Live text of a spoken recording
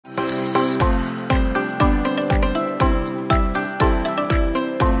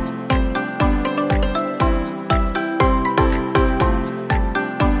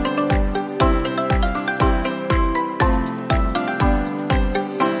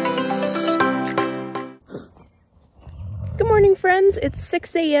it's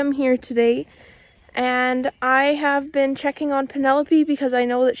 6 a.m. here today, and I have been checking on Penelope because I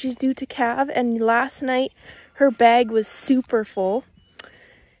know that she's due to calve, and last night her bag was super full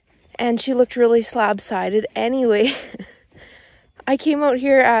and she looked really slab-sided. Anyway, I came out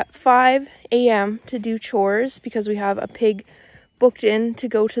here at 5 a.m. to do chores because we have a pig booked in to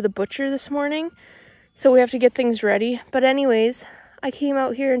go to the butcher this morning, so we have to get things ready. But anyways, I came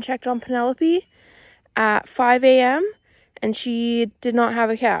out here and checked on Penelope at 5 a.m. and she did not have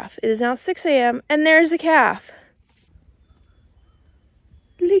a calf. It is now 6 a.m. and there's a calf.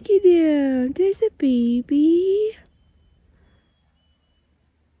 Look at him. There's a baby.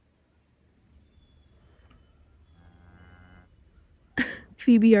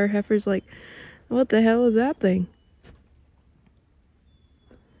 Phoebe, our heifer's like, what the hell is that thing?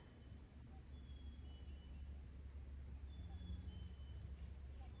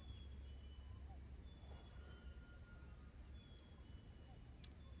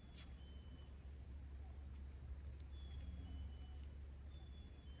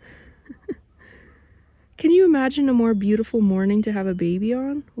 Can you imagine a more beautiful morning to have a baby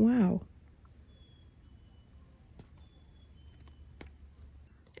on? Wow.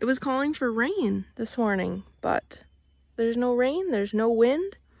 It was calling for rain this morning, but there's no rain, there's no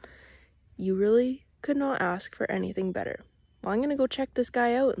wind. You really could not ask for anything better. Well, I'm gonna go check this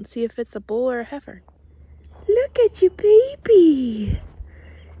guy out and see if it's a bull or a heifer. Look at your baby!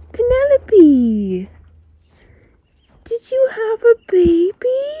 Penelope! Did you have a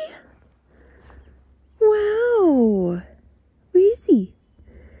baby? Wow! Where is he?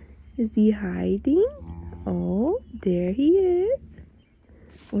 Is he hiding? Oh, there he is.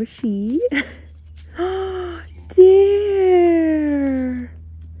 Or she. Oh, there!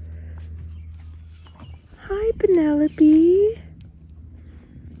 Hi, Penelope.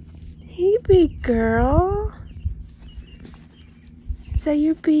 Hey, big girl. Is that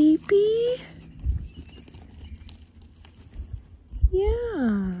your baby?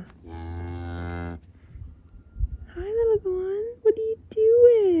 Yeah. Hi, little one. What are you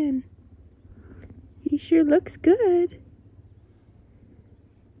doing? He sure looks good.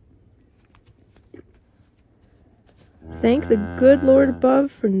 Thank the good Lord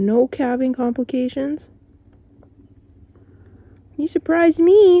above for no calving complications. You surprised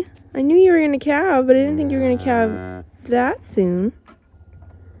me. I knew you were going to calve, but I didn't think you were going to calve that soon.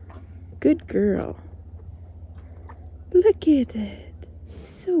 Good girl. Look at it.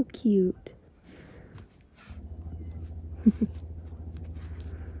 So cute.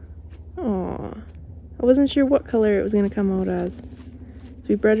 Aw. I wasn't sure what color it was going to come out as. So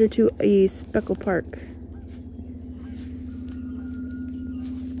we bred her to a speckle park.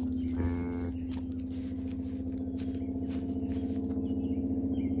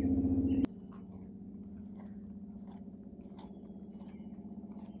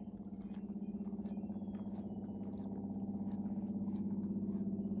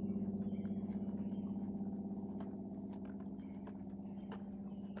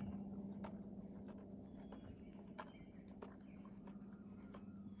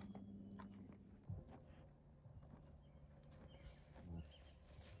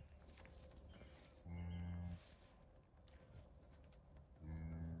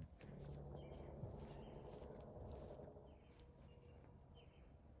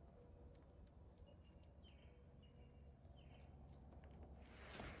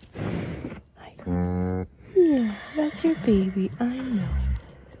 Yeah, that's your baby, I know.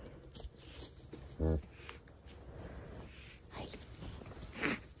 Hi.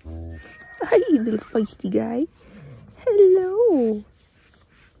 Hi, little feisty guy. Hello.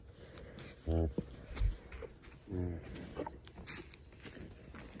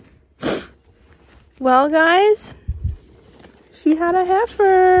 Well, guys, she had a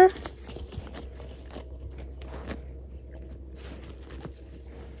heifer.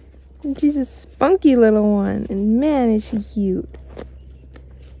 And she's a spunky little one, and man, is she cute.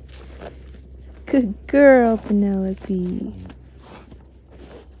 Good girl, Penelope.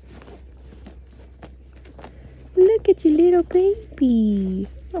 Look at your little baby.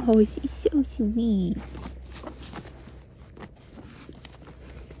 Oh, she's so sweet.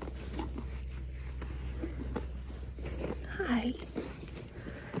 Hi.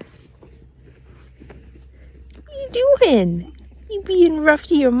 What are you doing? You being rough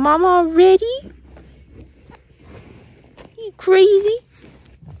to your mama already? You crazy?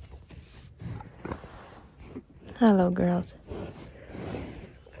 Hello, girls.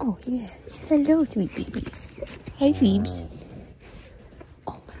 Oh, yes. Hello, sweet baby. Hi, Phoebes.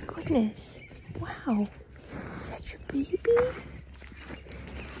 Oh, my goodness. Wow. Is that your baby?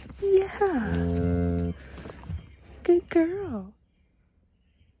 Yeah. Good girl.